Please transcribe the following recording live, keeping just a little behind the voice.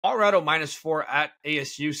Colorado -4 at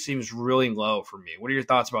ASU seems really low for me. What are your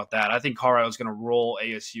thoughts about that? I think Colorado's going to roll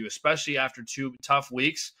ASU, especially after 2 tough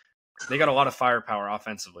weeks. They got a lot of firepower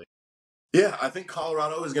offensively. Yeah, I think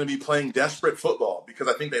Colorado is going to be playing desperate football because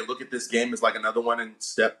I think they look at this game as like another one in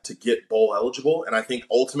step to get bowl eligible. And I think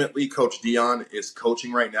ultimately Coach Dion is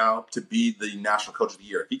coaching right now to be the National Coach of the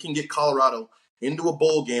Year. If he can get Colorado into a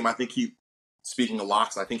bowl game, I think speaking of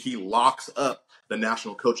locks, I think he locks up the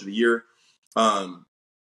National Coach of the Year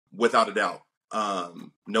without a doubt.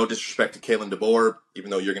 No disrespect to Kalen DeBoer,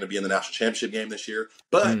 even though you're going to be in the National Championship game this year.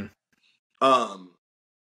 But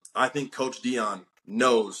I think Coach Dion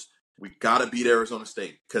knows we got to beat Arizona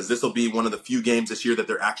State because this will be one of the few games this year that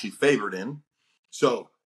they're actually favored in. So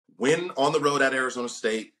win on the road at Arizona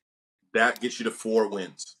State, that gets you to 4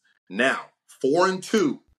 wins. Now,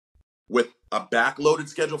 4-2 with a backloaded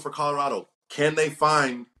schedule for Colorado. Can they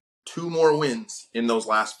find 2 more wins in those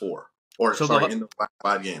last 4? In the last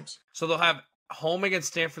 5 games? So they'll have home against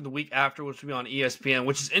Stanford the week after, which will be on ESPN,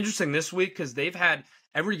 which is interesting this week because they've had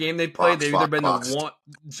every game they played, they've either been the one.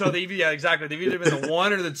 So they've exactly. They've either been the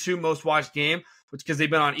 1 or the 2 most watched game, which because they've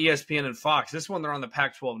been on ESPN and Fox. This one they're on the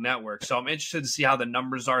Pac-12 network. So I'm interested to see how the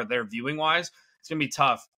numbers are there viewing wise. It's gonna be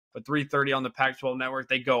tough. But 3:30 on the Pac-12 network.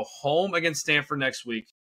 They go home against Stanford next week.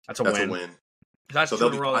 That's a win. That's so 2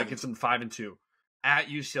 in a row. That gets them 5-2 at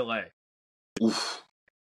UCLA. Oof.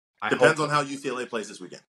 Depends on how UCLA plays this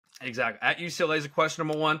weekend. Exactly. At UCLA is a question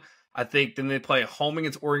number 1. I think then they play home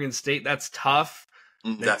against Oregon State. That's tough.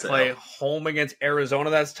 They play home against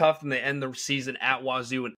Arizona. That's tough. And they end the season at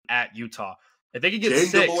Wazoo and at Utah. If they could get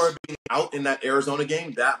 6. DeBoer being out in that Arizona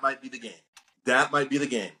game, that might be the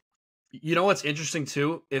game. You know what's interesting,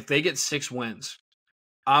 too? If they get 6 wins,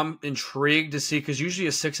 I'm intrigued to see because usually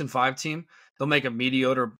a 6-5 team, they'll make a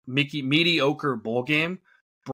mediocre bowl game.